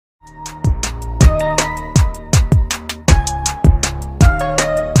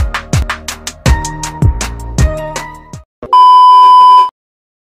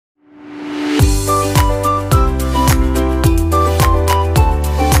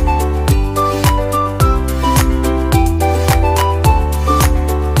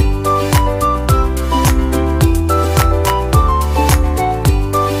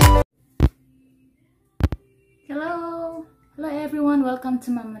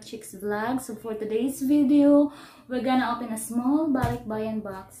Chicks vlog. So for today's video, we're gonna open a small Balikbayan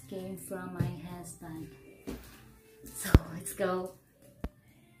box came from my husband. So let's go.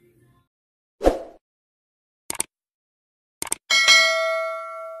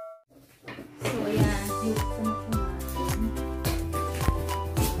 So ayan, buksan na po natin.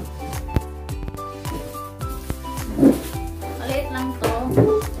 Maliit lang to.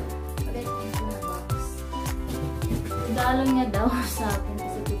 Maliit lang to na box. Idalo niya daw sa akin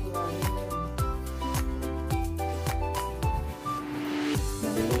kasi tiguan yun.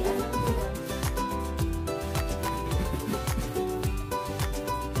 Madalian lang po ba?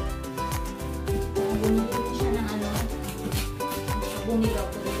 Bumili rin siya ng ano. Bumili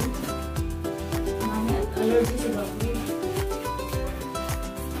ako rin. Mami, allergy si Babu.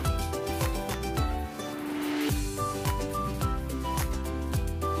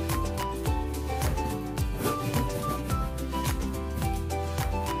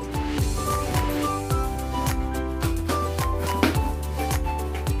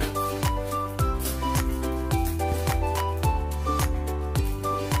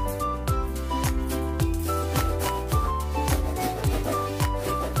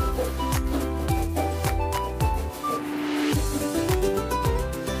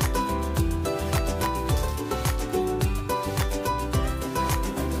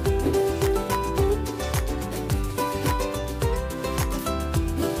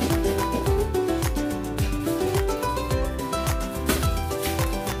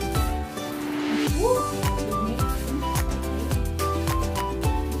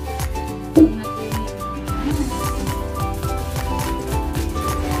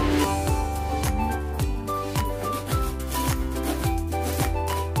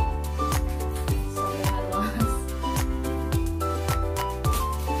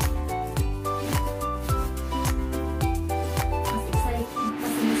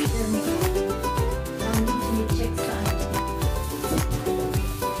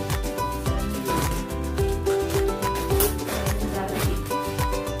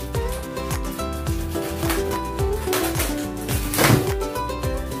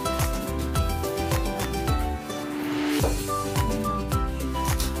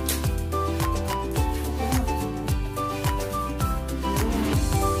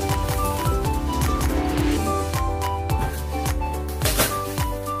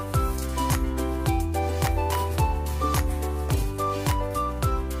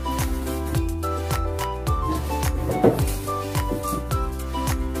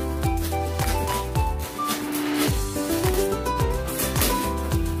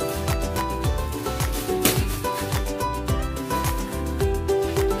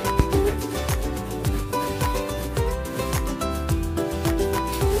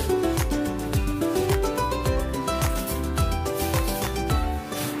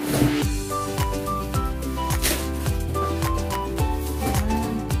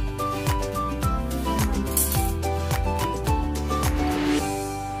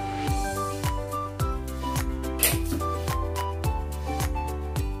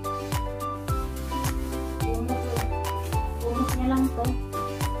 Lang to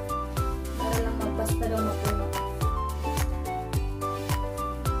para lang magbasta daw mapuno.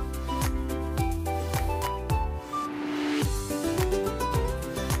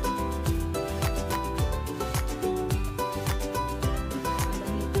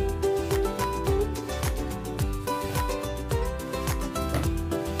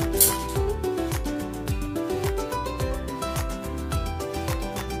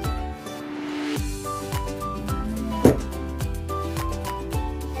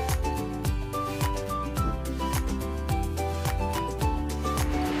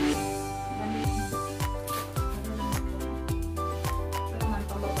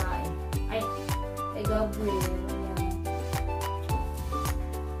 Gabriel.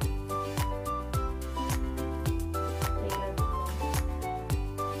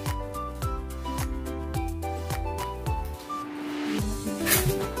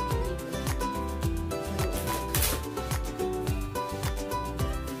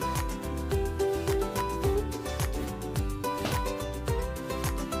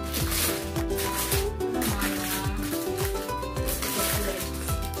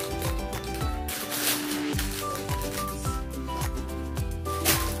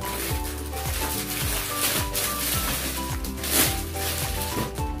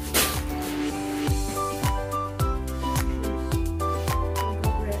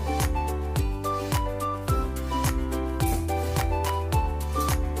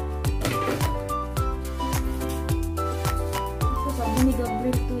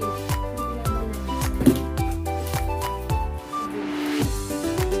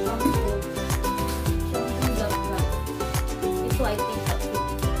 I think that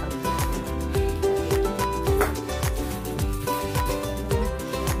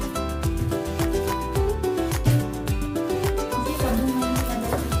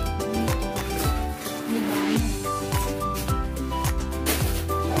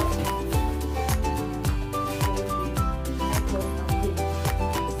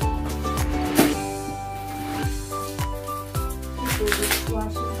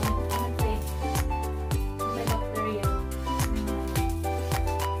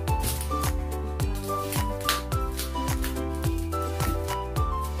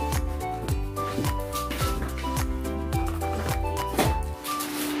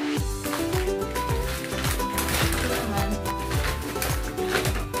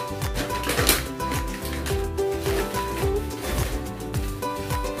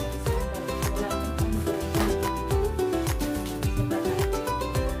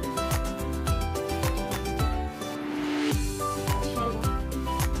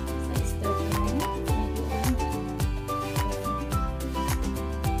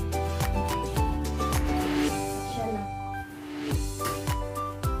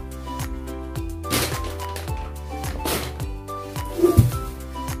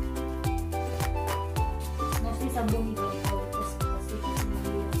sabong dito kasi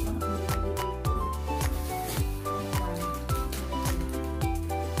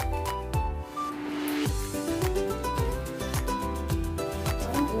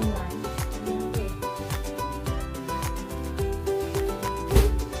parang ulan.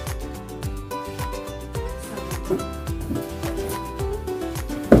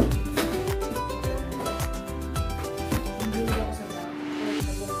 Hindi ako sa daw.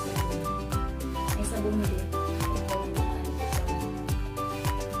 May sabong dito.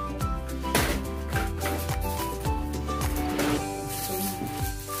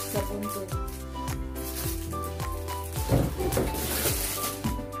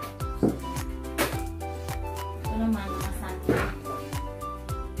 Ito naman, mga sati.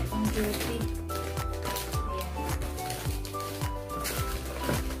 Ang dirty. Ayan.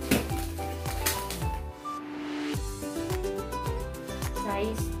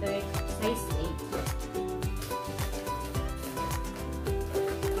 Size 8.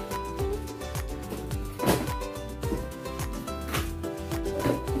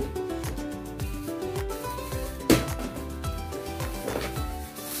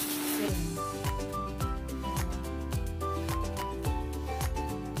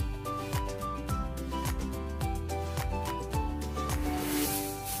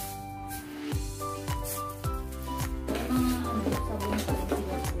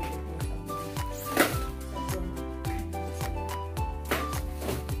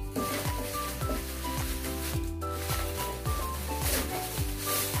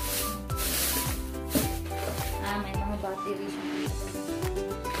 Battery siya.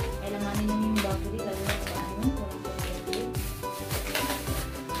 Kailanganin nyo yung battery lalo na sa ano, walang battery.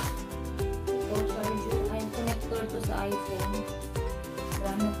 Ito, charger, ay connector to sa iPhone.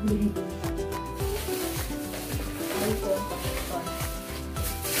 Marami akong bilhin iPhone connector.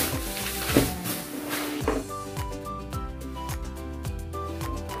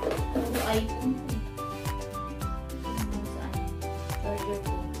 Puro iPhone ko. Saan? Charger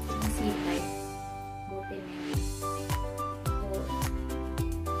ko. Yung C-type. Buti na yun.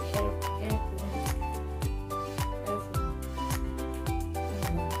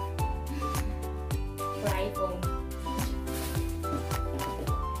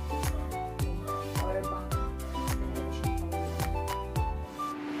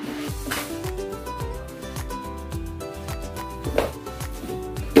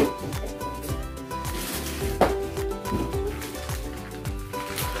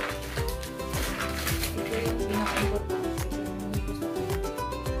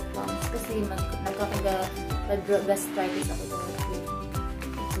 Nagka-gastritis ako dati.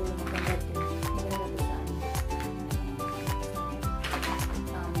 Ito, maganda ito. Maganda ito sa ano.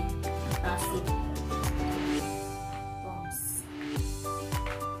 Acid. Pumps.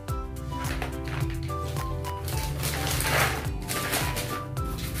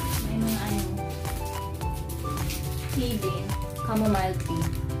 May mga ano. Tea din. Chamomile tea.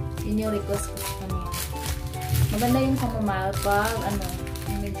 Yun yung request ko sa kanya. Maganda yung chamomile pag ano,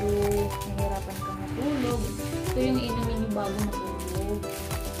 medyo nahirapan ka matulog. Ito yung inumin yung bago matulog.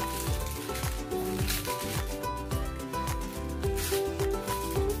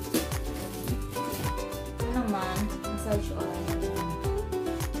 Ito naman, massage oil.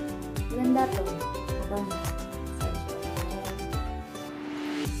 Ganda to. Maganda. Massage oil.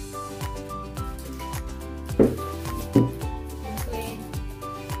 Okay.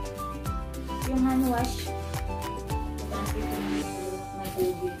 Yung hand wash. ito na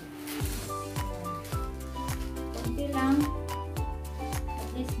COVID. Kunti lang. At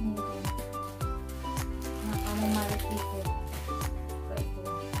least nito. Nakamalit dito.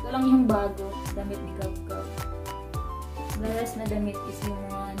 Ito lang yung bago. Damit ni Gab-Gab. Lalas na damit is yung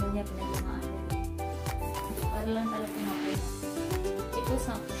mga ano niya pinaglumaan niya. Para lang talaga ako. Ito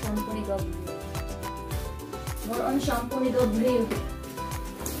sa shampoo ni Gab-Gab. More on shampoo ni Gab-Gab.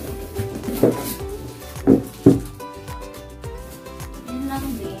 Yan lang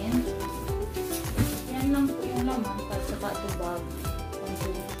din. Yan lang po yung laman para sa katubag.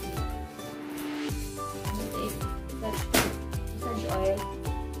 Massage oil.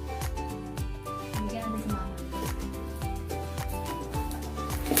 Bigyan natin sa mama.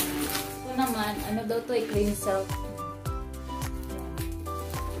 Ito naman, ano daw to ay cream silk.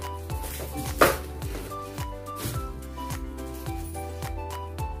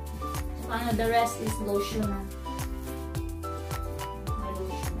 Saka the rest is lotion na. May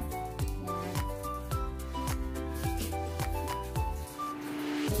lotion na. Yan.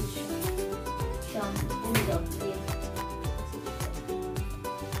 Lotion. Shampoo. Double.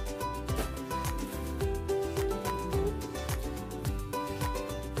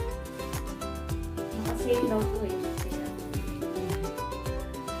 Sale daw to eh.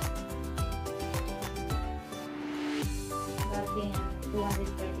 Grabe nga.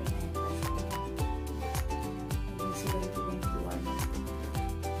 239. Hindi sila ito yung 2.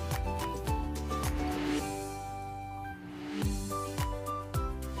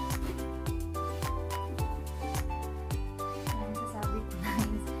 Yan, sasabi ko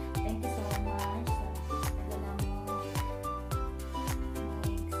guys. Thank you so much. Nagala mo.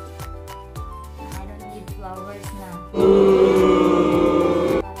 I don't need flowers na.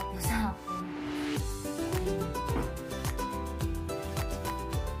 Para po sa akin.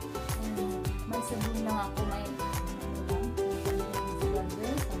 May sabon lang ako. May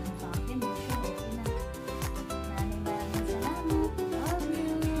sabon sa akin. Okay na. Maraming salamat. Love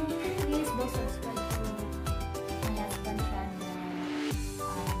you. Please do subscribe to my husband channel.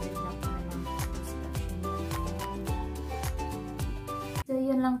 Bigla ko na lang subscription. So,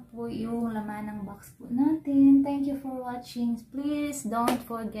 yun lang po yung laman ng box po natin. Thank you for watching. Please don't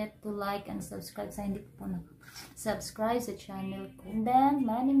forget to like and subscribe sa hindi po subscribe sa channel ko. And then,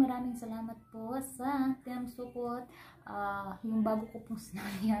 maraming salamat po sa team support. Yung bago ko pong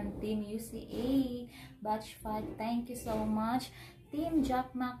sinalihan, Team UCA, Batch 5. Thank you so much. Team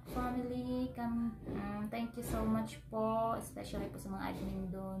Jack Mac family, thank you so much po. Especially po sa mga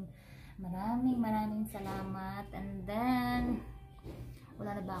admin doon. Maraming salamat. And then,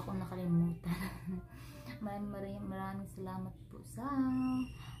 wala na ba akong nakalimutan? maraming salamat po sa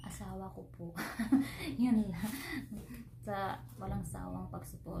asawa ko po. Yun lang. Sa walang sawang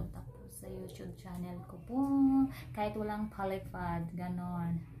pagsuporta po sa YouTube channel ko po. Kahit walang palipad,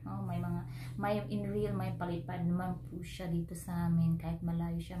 ganon. Oh, may in real, may palipad naman po siya dito sa amin. Kahit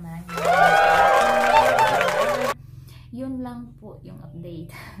malayo siya, maraming yun lang po yung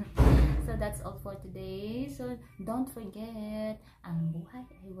update. So that's all for today. So don't forget, ang buhay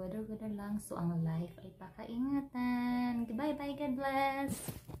ay wada-wada lang. So ang life ay pakaingatan. Bye bye, God bless.